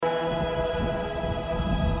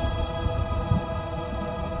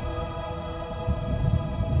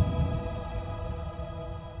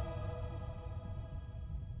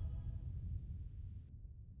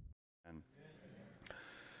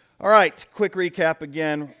All right, quick recap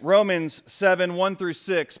again. Romans 7, 1 through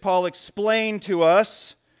 6. Paul explained to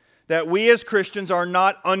us that we as Christians are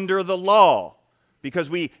not under the law because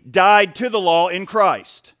we died to the law in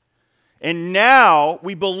Christ. And now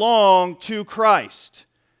we belong to Christ.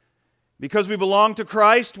 Because we belong to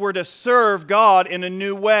Christ, we're to serve God in a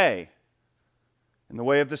new way, in the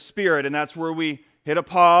way of the Spirit. And that's where we hit a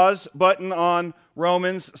pause button on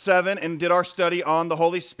Romans 7 and did our study on the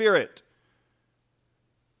Holy Spirit.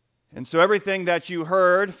 And so everything that you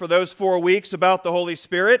heard for those 4 weeks about the Holy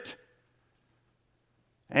Spirit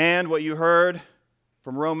and what you heard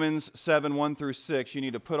from Romans 7, 1 through 6, you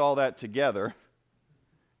need to put all that together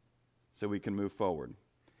so we can move forward.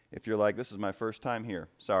 If you're like, this is my first time here,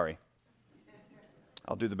 sorry.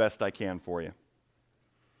 I'll do the best I can for you.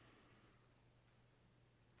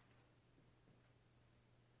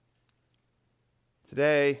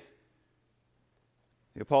 Today,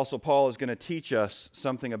 the Apostle Paul is going to teach us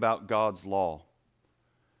something about God's law.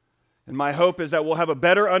 And my hope is that we'll have a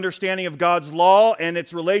better understanding of God's law and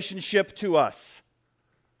its relationship to us.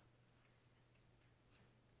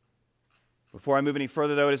 Before I move any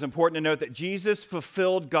further, though, it is important to note that Jesus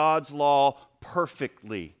fulfilled God's law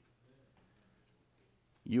perfectly.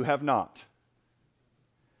 You have not.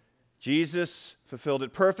 Jesus fulfilled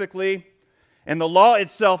it perfectly. And the law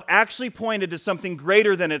itself actually pointed to something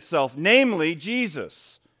greater than itself, namely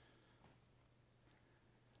Jesus.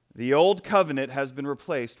 The old covenant has been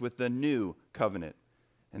replaced with the new covenant,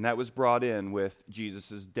 and that was brought in with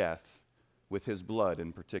Jesus' death, with his blood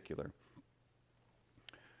in particular.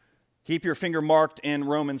 Keep your finger marked in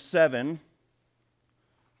Romans 7.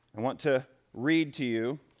 I want to read to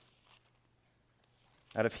you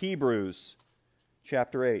out of Hebrews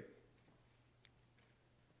chapter 8.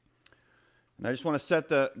 And I just want to set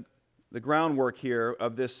the groundwork here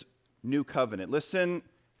of this new covenant. Listen,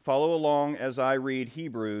 follow along as I read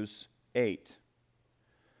Hebrews 8,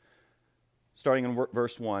 starting in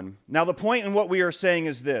verse 1. Now the point in what we are saying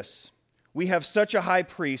is this: we have such a high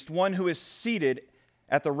priest, one who is seated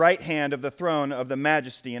at the right hand of the throne of the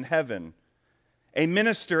majesty in heaven, a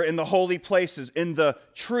minister in the holy places, in the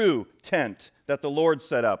true tent that the Lord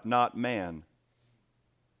set up, not man.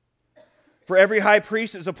 For every high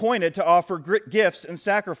priest is appointed to offer gifts and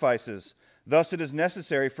sacrifices. Thus it is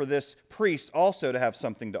necessary for this priest also to have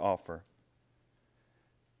something to offer.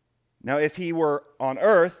 Now if he were on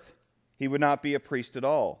earth, he would not be a priest at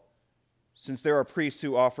all, since there are priests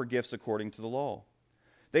who offer gifts according to the law.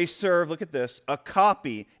 They serve, look at this, a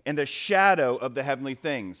copy and a shadow of the heavenly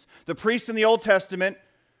things. The priests in the Old Testament,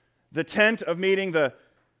 the tent of meeting, the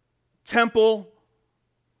temple,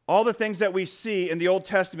 all the things that we see in the Old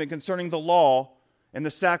Testament concerning the law and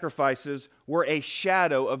the sacrifices were a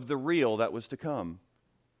shadow of the real that was to come,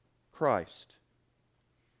 Christ.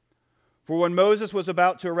 For when Moses was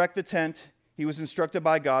about to erect the tent, he was instructed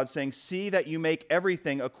by God, saying, "See that you make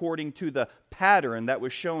everything according to the pattern that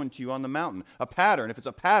was shown to you on the mountain." A pattern, if it's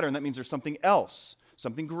a pattern, that means there's something else,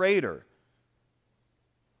 something greater.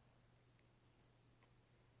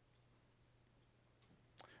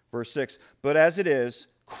 Verse 6, "But as it is,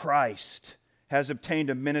 Christ has obtained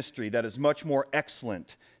a ministry that is much more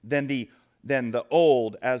excellent than the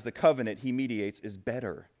old, as the covenant he mediates is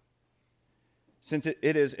better, since it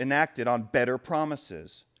is enacted on better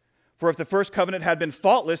promises. For if the first covenant had been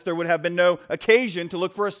faultless, there would have been no occasion to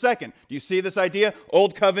look for a second." Do you see this idea?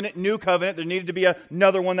 Old covenant, new covenant. There needed to be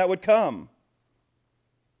another one that would come.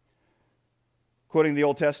 Quoting the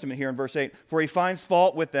Old Testament here in verse 8, "For he finds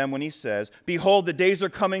fault with them when he says, 'Behold, the days are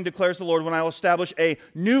coming, declares the Lord, when I will establish a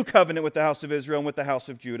new covenant with the house of Israel and with the house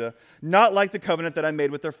of Judah, not like the covenant that I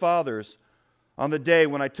made with their fathers on the day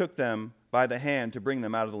when I took them by the hand to bring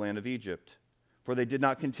them out of the land of Egypt. For they did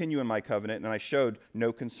not continue in my covenant, and I showed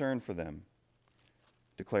no concern for them,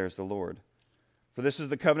 declares the Lord. For this is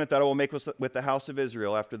the covenant that I will make with the house of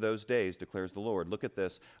Israel after those days, declares the Lord.'" Look at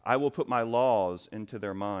this. "I will put my laws into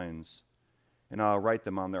their minds, and I'll write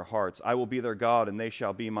them on their hearts. I will be their God, and they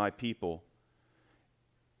shall be my people.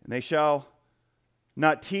 And they shall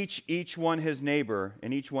not teach each one his neighbor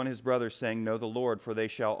and each one his brother, saying, 'Know the Lord,' for they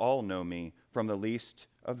shall all know me, from the least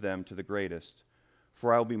of them to the greatest.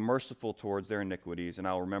 For I will be merciful towards their iniquities, and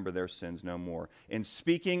I will remember their sins no more." In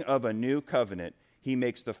speaking of a new covenant, he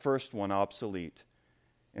makes the first one obsolete.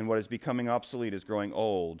 And what is becoming obsolete is growing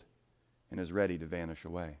old and is ready to vanish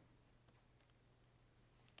away.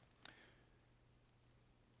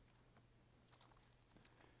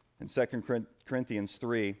 In 2 Corinthians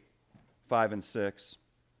 3, 5 and 6,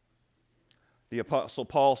 the Apostle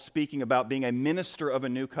Paul speaking about being a minister of a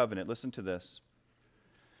new covenant. Listen to this.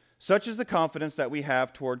 "Such is the confidence that we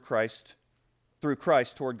have toward Christ through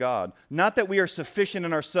Christ toward God. Not that we are sufficient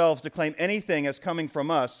in ourselves to claim anything as coming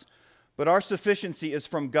from us, but our sufficiency is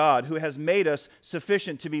from God, who has made us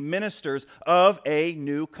sufficient to be ministers of a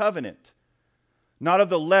new covenant. Not of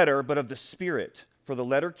the letter, but of the Spirit. For the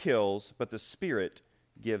letter kills, but the Spirit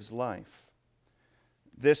gives life.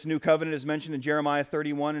 This new covenant is mentioned in Jeremiah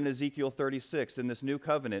 31 and Ezekiel 36. In this new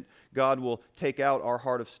covenant, God will take out our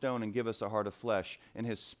heart of stone and give us a heart of flesh, and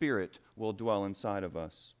His Spirit will dwell inside of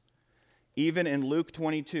us. Even in Luke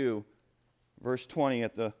 22, verse 20,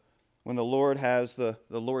 when the Lord has the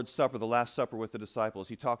Lord's Supper, the Last Supper with the disciples,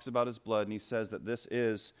 He talks about His blood, and He says that this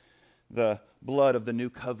is the blood of the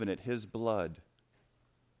new covenant, His blood.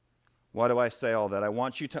 Why do I say all that? I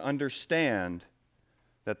want you to understand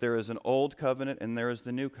that there is an old covenant and there is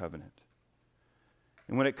the new covenant.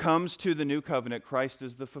 And when it comes to the new covenant, Christ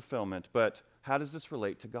is the fulfillment. But how does this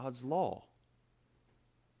relate to God's law?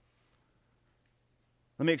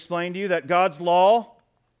 Let me explain to you that God's law,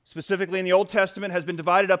 specifically in the Old Testament, has been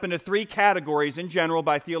divided up into three categories in general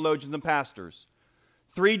by theologians and pastors.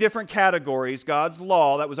 Three different categories. God's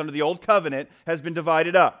law that was under the Old Covenant has been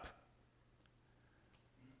divided up.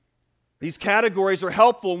 These categories are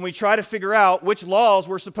helpful when we try to figure out which laws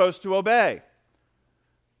we're supposed to obey.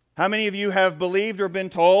 How many of you have believed or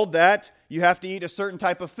been told that you have to eat a certain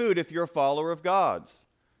type of food if you're a follower of God's?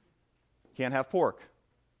 Can't have pork.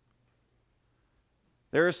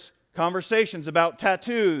 There's conversations about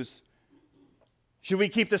tattoos. Should we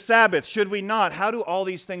keep the Sabbath? Should we not? How do all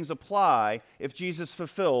these things apply if Jesus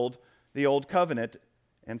fulfilled the Old Covenant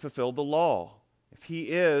and fulfilled the law? If He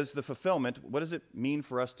is the fulfillment, what does it mean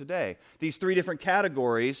for us today? These three different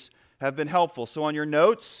categories have been helpful. So on your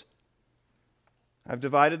notes, I've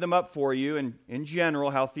divided them up for you in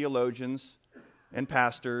general how theologians and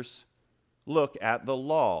pastors look at the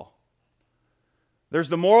law. There's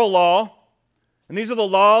the moral law, and these are the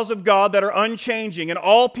laws of God that are unchanging, and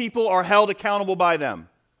all people are held accountable by them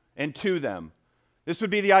and to them. This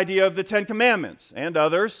would be the idea of the Ten Commandments and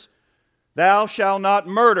others. Thou shalt not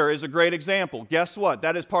murder is a great example. Guess what?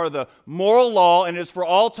 That is part of the moral law, and it is for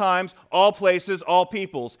all times, all places, all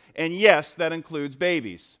peoples. And yes, that includes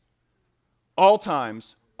babies. All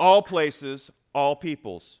times, all places, all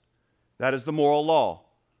peoples. That is the moral law.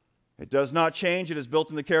 It does not change. It is built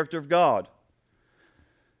in the character of God.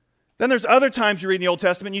 Then there's other times you read in the Old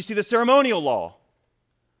Testament and you see the ceremonial law.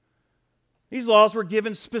 These laws were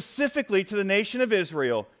given specifically to the nation of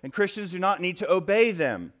Israel, and Christians do not need to obey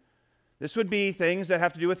them. This would be things that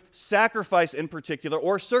have to do with sacrifice in particular,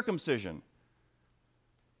 or circumcision.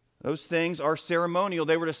 Those things are ceremonial.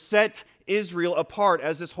 They were to set Israel apart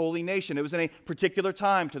as this holy nation. It was in a particular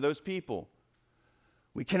time to those people.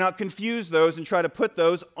 We cannot confuse those and try to put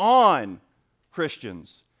those on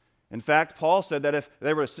Christians. In fact, Paul said that if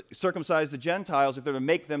they were to circumcise the Gentiles, if they were to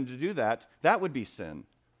make them to do that, that would be sin.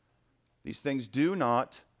 These things do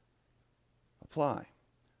not apply.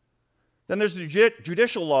 Then there's the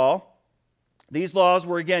judicial law. These laws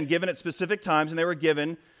were, again, given at specific times,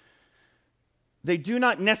 and they do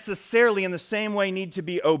not necessarily in the same way need to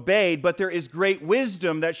be obeyed, but there is great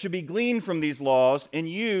wisdom that should be gleaned from these laws and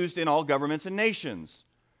used in all governments and nations.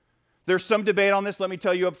 There's some debate on this. Let me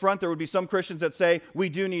tell you up front, there would be some Christians that say we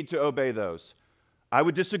do need to obey those. I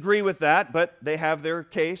would disagree with that, but they have their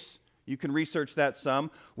case. You can research that some.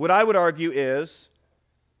 What I would argue is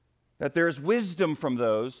that there is wisdom from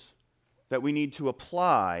those that we need to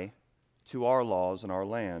apply to our laws and our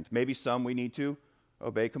land. Maybe some we need to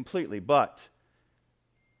obey completely, but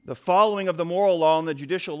the following of the moral law and the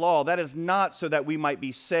judicial law, that is not so that we might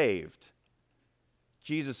be saved.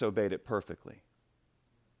 Jesus obeyed it perfectly.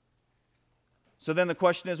 So then the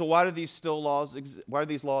question is, well, why do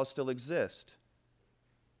these laws still exist?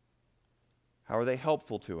 How are they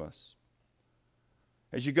helpful to us?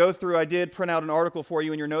 As you go through, I did print out an article for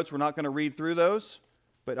you in your notes. We're not going to read through those,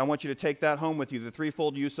 but I want you to take that home with you, The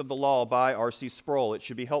Threefold Use of the Law by R.C. Sproul. It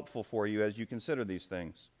should be helpful for you as you consider these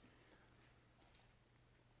things.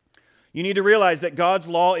 You need to realize that God's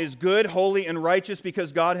law is good, holy, and righteous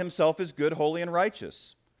because God Himself is good, holy, and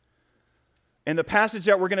righteous. And the passage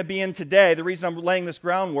that we're going to be in today, the reason I'm laying this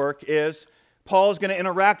groundwork is Paul is going to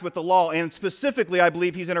interact with the law, and specifically I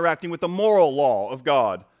believe he's interacting with the moral law of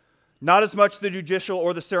God. Not as much the judicial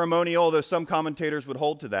or the ceremonial, although some commentators would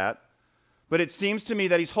hold to that. But it seems to me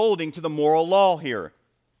that he's holding to the moral law here.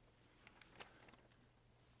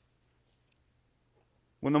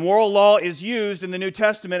 When the moral law is used in the New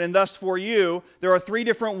Testament, and thus for you, there are three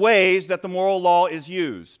different ways that the moral law is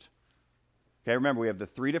used. Okay, remember, we have the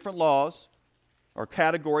three different laws, or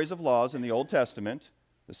categories of laws in the Old Testament.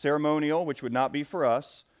 The ceremonial, which would not be for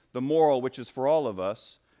us. The moral, which is for all of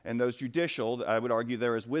us. And those judicial, I would argue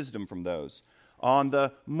there is wisdom from those. On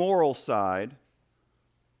the moral side,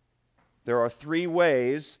 there are three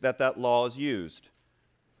ways that that law is used.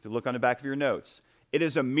 If you look on the back of your notes, it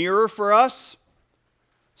is a mirror for us.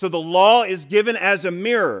 So the law is given as a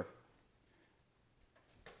mirror.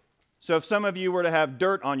 So if some of you were to have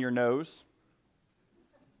dirt on your nose,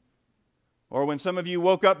 or when some of you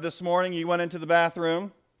woke up this morning, you went into the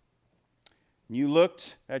bathroom, and you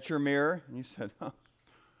looked at your mirror, and you said, "Oh,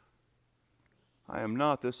 I am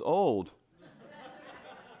not this old.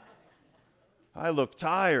 I look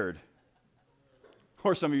tired."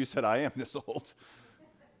 Or some of you said, "I am this old."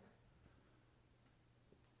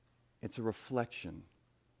 It's a reflection.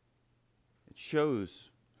 It shows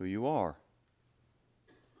who you are.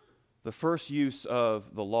 The first use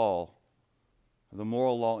of the law, the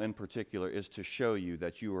moral law in particular, is to show you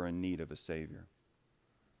that you are in need of a Savior.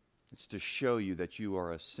 It's to show you that you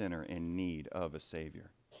are a sinner in need of a Savior.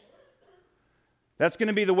 That's going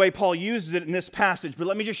to be the way Paul uses it in this passage, but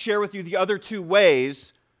let me just share with you the other two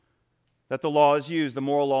ways that the law is used, the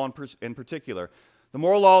moral law in particular. The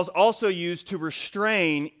moral law is also used to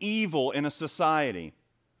restrain evil in a society.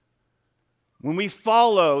 When we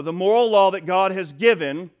follow the moral law that God has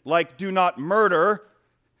given, like do not murder,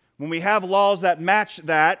 when we have laws that match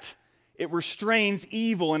that, it restrains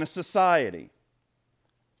evil in a society.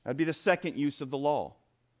 That'd be the second use of the law.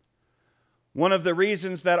 One of the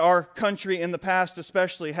reasons that our country in the past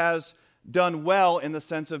especially has done well in the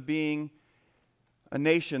sense of being a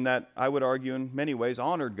nation that I would argue in many ways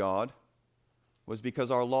honored God was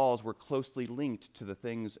because our laws were closely linked to the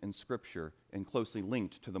things in Scripture and closely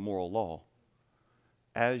linked to the moral law.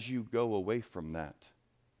 As you go away from that,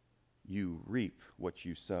 you reap what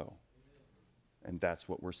you sow. And that's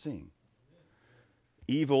what we're seeing.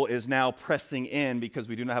 Evil is now pressing in because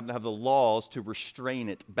we do not have the laws to restrain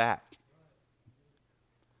it back.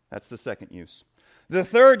 That's the second use. The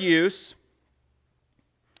third use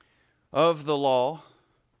of the law,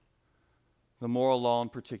 the moral law in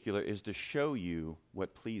particular, is to show you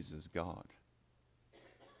what pleases God.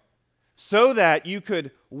 So that you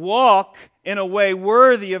could walk in a way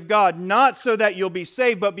worthy of God, not so that you'll be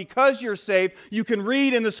saved, but because you're saved, you can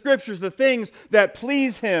read in the Scriptures the things that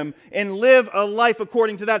please Him and live a life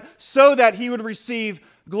according to that, so that He would receive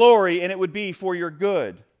glory and it would be for your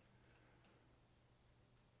good.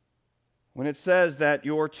 When it says that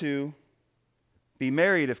you're to be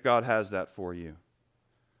married if God has that for you,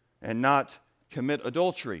 and not commit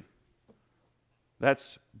adultery,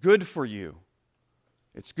 that's good for you.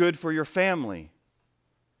 It's good for your family,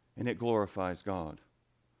 and it glorifies God.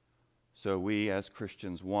 So we as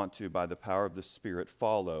Christians want to, by the power of the Spirit,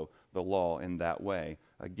 follow the law in that way.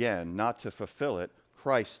 Again, not to fulfill it.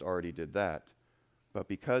 Christ already did that. But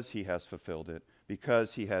because He has fulfilled it,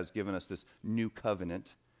 because He has given us this new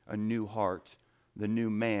covenant, a new heart, the new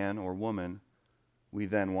man or woman, we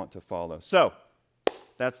then want to follow. So,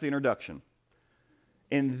 that's the introduction.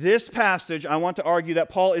 In this passage, I want to argue that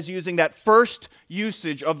Paul is using that first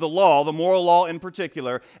usage of the law, the moral law in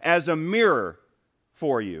particular, as a mirror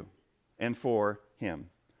for you and for him.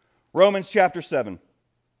 Romans chapter 7. I'm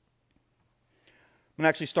going to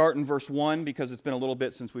actually start in verse 1 because it's been a little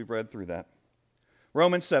bit since we've read through that.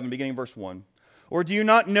 Romans 7, beginning verse 1. Or do you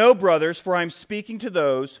not know, brothers, for I am speaking to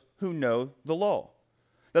those who know the law,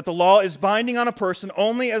 that the law is binding on a person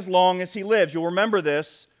only as long as he lives. You'll remember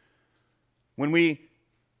this. When we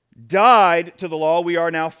died to the law, we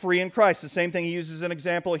are now free in Christ. The same thing he uses as an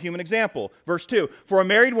example, a human example. Verse 2, for a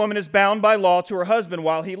married woman is bound by law to her husband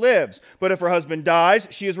while he lives. But if her husband dies,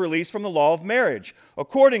 she is released from the law of marriage.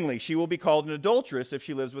 Accordingly, she will be called an adulteress if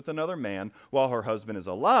she lives with another man while her husband is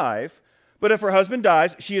alive. But if her husband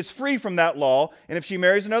dies, she is free from that law, and if she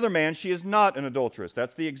marries another man, she is not an adulteress.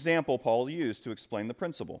 That's the example Paul used to explain the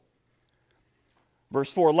principle.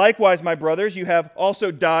 Verse 4, likewise, my brothers, you have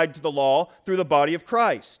also died to the law through the body of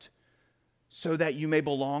Christ, so that you may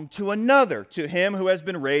belong to another, to him who has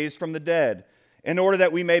been raised from the dead, in order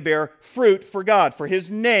that we may bear fruit for God. For his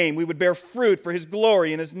name, we would bear fruit for his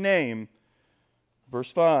glory in his name. Verse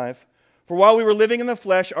 5, for while we were living in the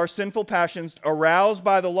flesh, our sinful passions, aroused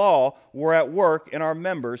by the law, were at work in our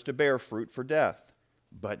members to bear fruit for death.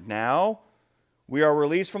 But now we are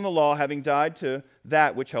released from the law, having died to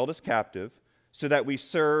that which held us captive, so that we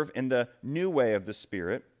serve in the new way of the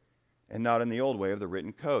Spirit and not in the old way of the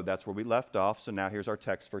written code. That's where we left off, so now here's our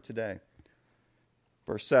text for today.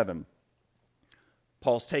 Verse 7.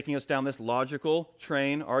 Paul's taking us down this logical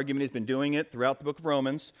train argument. He's been doing it throughout the book of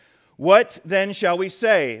Romans. What then shall we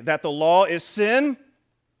say? That the law is sin?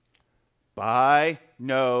 By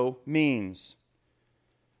no means.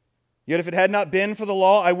 Yet if it had not been for the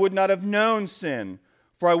law, I would not have known sin,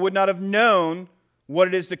 for I would not have known what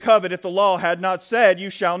it is to covet if the law had not said, you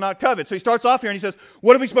shall not covet. So he starts off here and he says,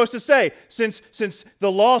 what are we supposed to say? Since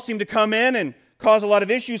the law seemed to come in and cause a lot of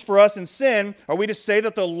issues for us in sin, are we to say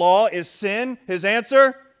that the law is sin? His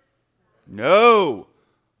answer? No.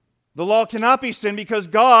 The law cannot be sin because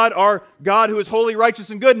God, our God who is holy, righteous,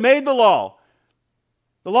 and good, made the law.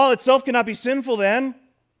 The law itself cannot be sinful then.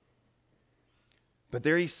 But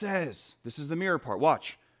there he says, this is the mirror part,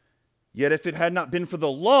 watch. Yet if it had not been for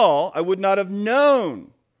the law, I would not have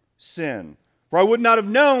known sin. For I would not have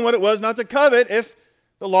known what it was not to covet if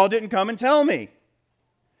the law didn't come and tell me.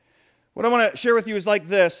 What I want to share with you is like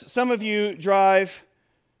this. Some of you drive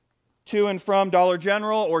to and from Dollar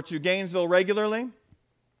General or to Gainesville regularly.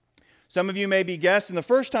 Some of you may be guests, and the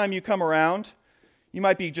first time you come around, you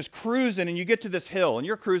might be just cruising and you get to this hill, and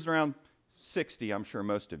you're cruising around 60, I'm sure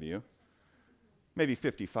most of you. Maybe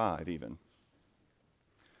 55 even.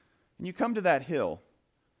 And you come to that hill,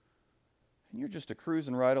 and you're just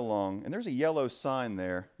cruising right along, and there's a yellow sign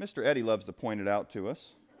there. Mr. Eddie loves to point it out to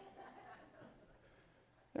us.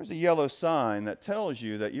 There's a yellow sign that tells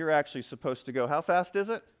you that you're actually supposed to go, how fast is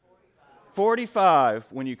it? 45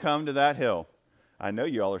 when you come to that hill. I know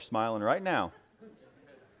you all are smiling right now.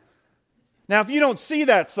 Now, if you don't see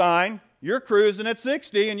that sign, you're cruising at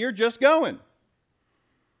 60 and you're just going.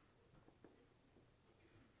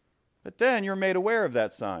 But then you're made aware of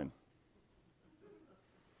that sign.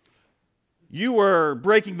 You were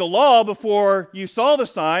breaking the law before you saw the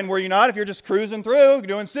sign, were you not? If you're just cruising through,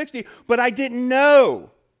 doing 60. But I didn't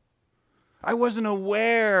know. I wasn't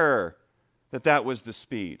aware that that was the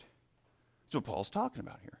speed. That's what Paul's talking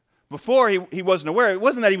about here. Before, he wasn't aware. It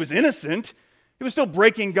wasn't that he was innocent. He was still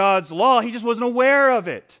breaking God's law. He just wasn't aware of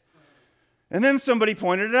it. And then somebody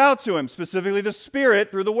pointed it out to him, specifically the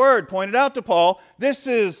Spirit, through the Word, pointed out to Paul, this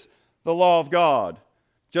is the law of God.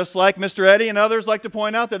 Just like Mr. Eddie and others like to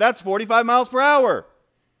point out that that's 45 miles per hour.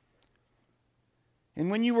 And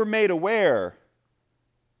when you were made aware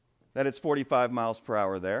that it's 45 miles per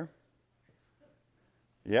hour there,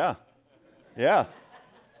 yeah.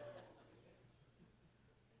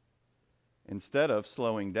 Instead of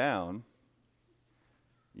slowing down,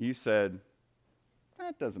 you said,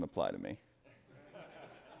 that doesn't apply to me.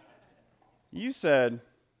 You said,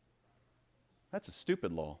 that's a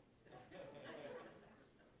stupid law.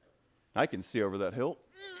 I can see over that hill.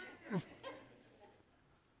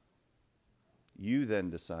 You then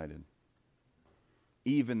decided,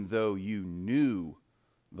 even though you knew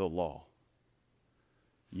the law,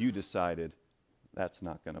 you decided, that's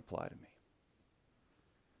not going to apply to me.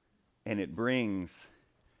 And it brings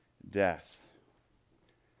death.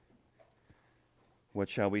 What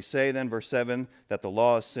shall we say then? Verse 7, that the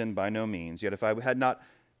law is sin by no means. Yet if I had not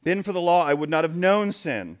been for the law, I would not have known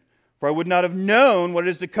sin. For I would not have known what it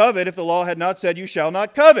is to covet if the law had not said, you shall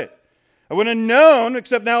not covet. I wouldn't have known,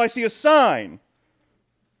 except now I see a sign.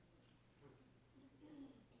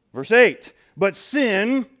 Verse 8, but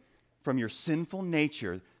sin, from your sinful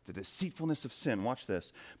nature, the deceitfulness of sin, watch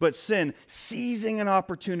this. But sin, seizing an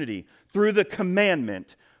opportunity through the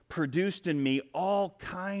commandment, produced in me all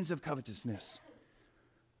kinds of covetousness.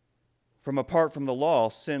 From apart from the law,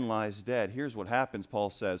 sin lies dead. Here's what happens, Paul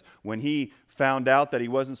says. When he found out that he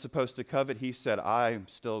wasn't supposed to covet, he said, I'm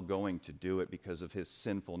still going to do it because of his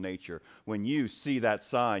sinful nature. When you see that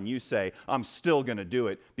sign, you say, I'm still going to do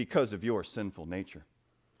it because of your sinful nature.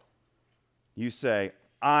 You say,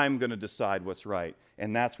 I'm going to decide what's right.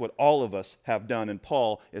 And that's what all of us have done. And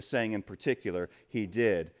Paul is saying in particular, he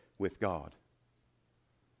did with God.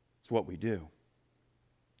 It's what we do.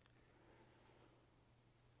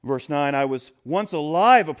 Verse 9, I was once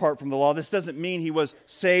alive apart from the law. This doesn't mean he was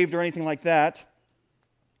saved or anything like that.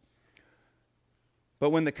 But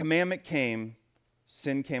when the commandment came,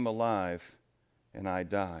 sin came alive and I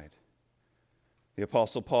died. The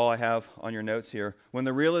Apostle Paul, I have on your notes here, when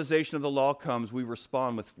the realization of the law comes, we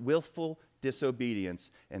respond with willful disobedience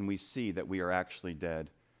and we see that we are actually dead.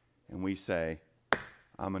 And we say,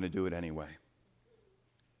 I'm going to do it anyway.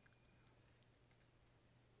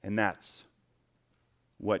 And that's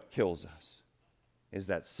what kills us, is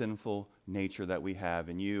that sinful nature that we have.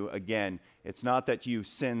 And you, again, it's not that you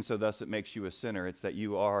sin so thus it makes you a sinner. It's that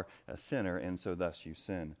you are a sinner and so thus you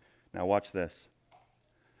sin. Now watch this.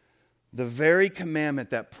 The very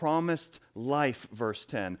commandment that promised life, verse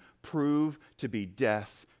 10, proved to be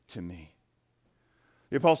death to me.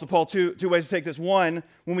 The Apostle Paul, two ways to take this. One,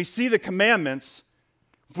 when we see the commandments,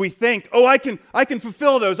 if we think, oh, I can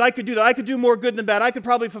fulfill those, I could do that, I could do more good than bad, I could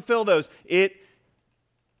probably fulfill those, it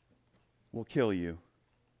will kill you.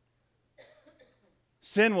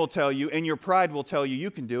 Sin will tell you, and your pride will tell you,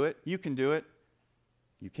 you can do it, you can do it.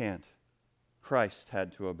 You can't. Christ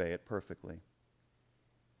had to obey it perfectly.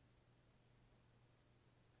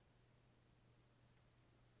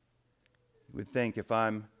 You would think if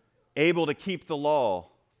I'm able to keep the law,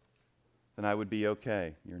 then I would be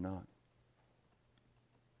okay. You're not.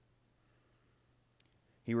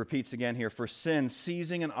 He repeats again here, for sin,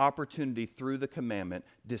 seizing an opportunity through the commandment,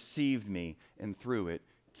 deceived me, and through it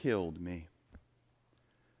killed me.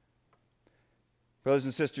 Brothers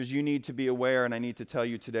and sisters, you need to be aware, and I need to tell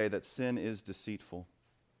you today, that sin is deceitful.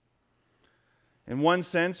 In one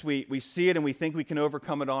sense, we see it and we think we can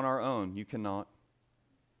overcome it on our own. You cannot.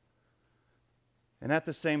 And at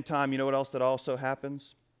the same time, you know what else that also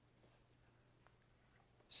happens?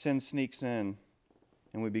 Sin sneaks in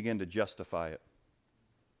and we begin to justify it.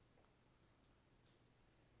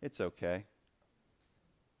 It's okay.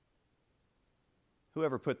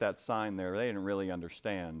 Whoever put that sign there, they didn't really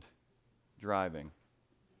understand driving.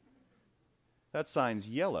 That sign's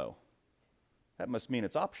yellow. That must mean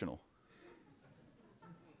it's optional.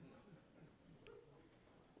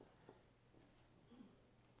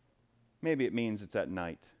 Maybe it means it's at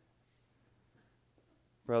night.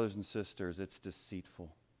 Brothers and sisters, it's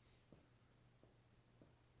deceitful.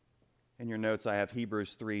 In your notes, I have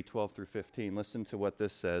Hebrews 3, 12 through 15. Listen to what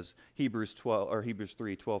this says. Hebrews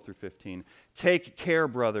 3, 12 through 15. Take care,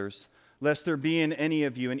 brothers, lest there be in any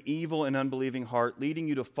of you an evil and unbelieving heart, leading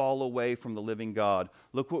you to fall away from the living God.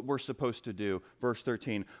 Look what we're supposed to do. Verse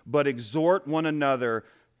 13. But exhort one another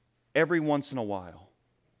every once in a while.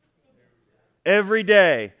 Every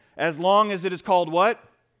day. As long as it is called what?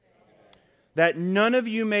 That none of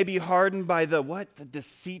you may be hardened by the what? The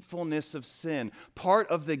deceitfulness of sin. Part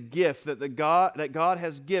of the gift that God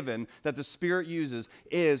has given, that the Spirit uses,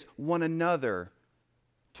 is one another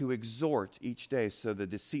to exhort each day so the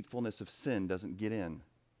deceitfulness of sin doesn't get in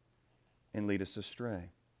and lead us astray.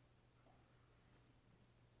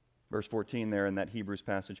 Verse 14 there in that Hebrews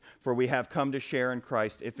passage. For we have come to share in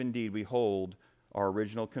Christ if indeed we hold our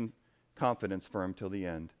original confidence firm till the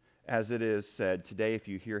end. As it is said, today if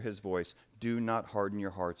you hear his voice, do not harden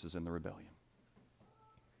your hearts as in the rebellion.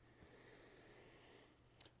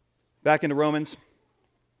 Back into Romans.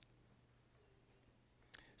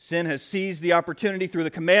 Sin has seized the opportunity through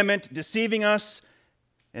the commandment, deceiving us,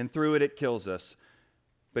 and through it kills us.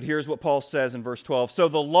 But here's what Paul says in verse 12. So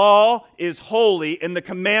the law is holy, and the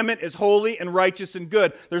commandment is holy and righteous and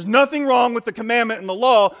good. There's nothing wrong with the commandment and the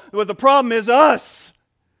law. What the problem is us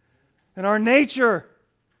and our nature.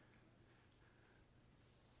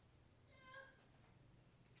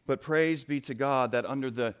 But praise be to God that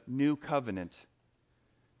under the new covenant,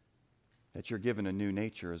 that you're given a new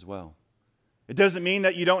nature as well. It doesn't mean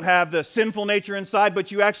that you don't have the sinful nature inside,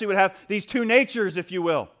 but you actually would have these two natures, if you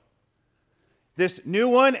will. This new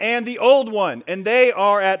one and the old one, and they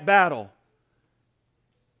are at battle.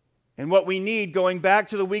 And what we need, going back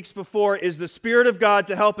to the weeks before, is the Spirit of God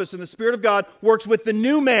to help us. And the Spirit of God works with the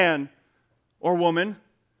new man or woman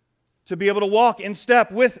to be able to walk in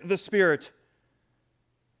step with the Spirit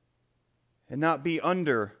and not be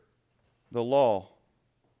under the law.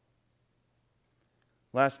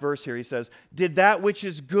 Last verse here, he says, did that which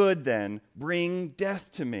is good then bring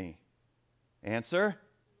death to me? Answer,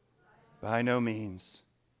 by no means.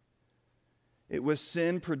 It was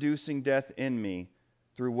sin producing death in me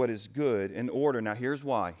through what is good in order. Now here's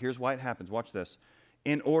why. Here's why it happens. Watch this.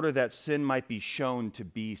 In order that sin might be shown to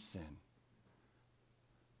be sin.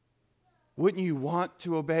 Wouldn't you want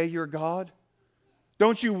to obey your God?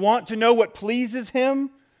 Don't you want to know what pleases Him?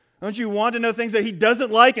 Don't you want to know things that He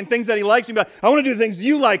doesn't like and things that He likes? And be like, I want to do the things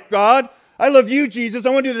you like, God. I love you, Jesus. I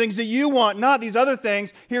want to do the things that you want, not these other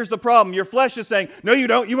things. Here's the problem. Your flesh is saying, no, you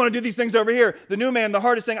don't. You want to do these things over here. The new man, the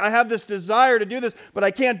heart is saying, I have this desire to do this, but I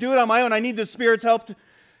can't do it on my own. I need the Spirit's help to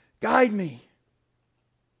guide me.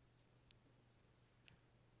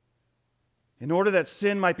 In order that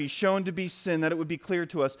sin might be shown to be sin, that it would be clear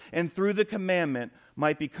to us, and through the commandment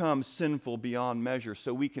might become sinful beyond measure,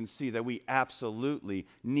 so we can see that we absolutely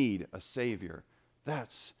need a Savior.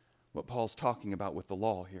 That's what Paul's talking about with the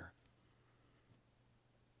law here.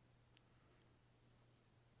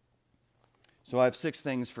 So I have 6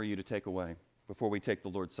 things for you to take away before we take the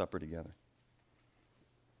Lord's Supper together.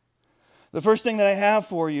 The first thing that I have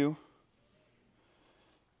for you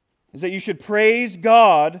is that you should praise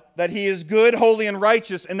God that He is good, holy, and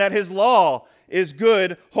righteous, and that His law is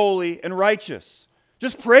good, holy, and righteous.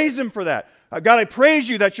 Just praise Him for that. God, I praise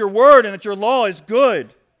you that your word and that your law is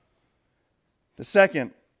good. The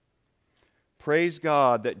second, praise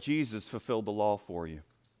God that Jesus fulfilled the law for you.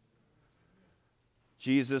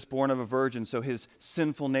 Jesus, born of a virgin, so His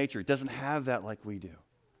sinful nature doesn't have that like we do.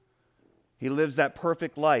 He lives that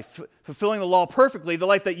perfect life, fulfilling the law perfectly, the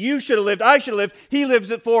life that you should have lived, I should have lived. He lives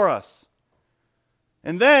it for us.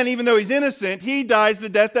 And then, even though He's innocent, He dies the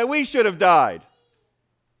death that we should have died.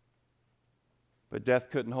 but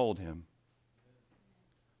death couldn't hold him.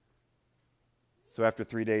 So after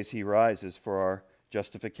 3 days, he rises for our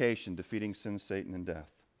justification, defeating sin, Satan, and death.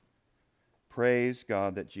 Praise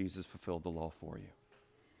God that Jesus fulfilled the law for you.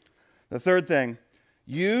 The third thing,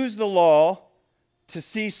 use the law to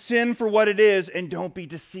see sin for what it is and don't be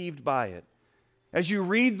deceived by it. As you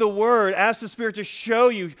read the Word, ask the Spirit to show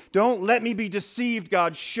you. Don't let me be deceived,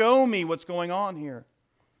 God. Show me what's going on here.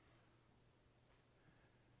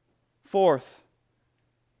 Fourth,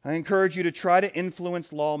 I encourage you to try to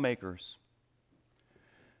influence lawmakers,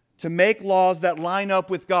 to make laws that line up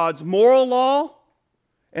with God's moral law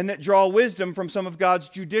and that draw wisdom from some of God's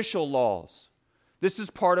judicial laws. This is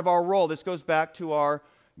part of our role. This goes back to our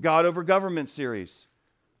God over Government series.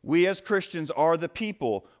 We as Christians are the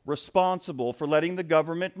people responsible for letting the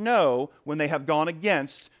government know when they have gone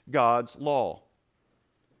against God's law.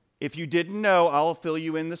 If you didn't know, I'll fill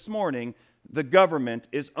you in this morning. The government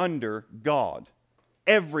is under God.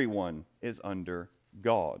 Everyone is under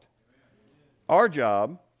God. Our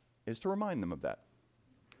job is to remind them of that.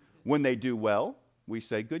 When they do well, we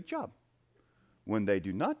say, good job. When they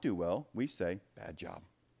do not do well, we say, bad job.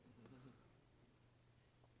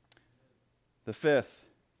 The fifth,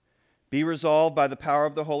 be resolved by the power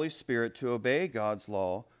of the Holy Spirit to obey God's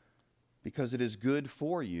law because it is good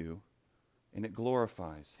for you and it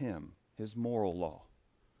glorifies Him, His moral law.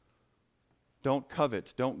 Don't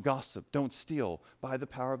covet, don't gossip, don't steal. By the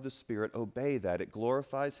power of the Spirit, obey that. It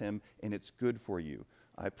glorifies Him and it's good for you.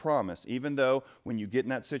 I promise, even though when you get in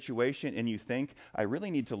that situation and you think, I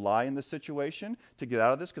really need to lie in this situation to get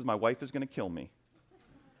out of this because my wife is going to kill me.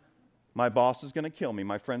 My boss is going to kill me.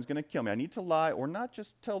 My friend's going to kill me. I need to lie or not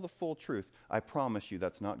just tell the full truth. I promise you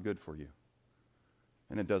that's not good for you.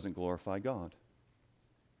 And it doesn't glorify God.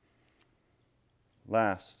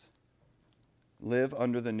 Last, live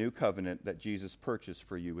under the new covenant that Jesus purchased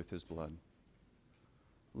for you with His blood.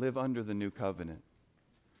 Live under the new covenant.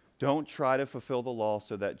 Don't try to fulfill the law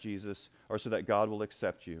so that God will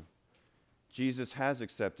accept you. Jesus has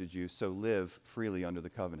accepted you, so live freely under the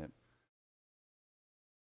covenant.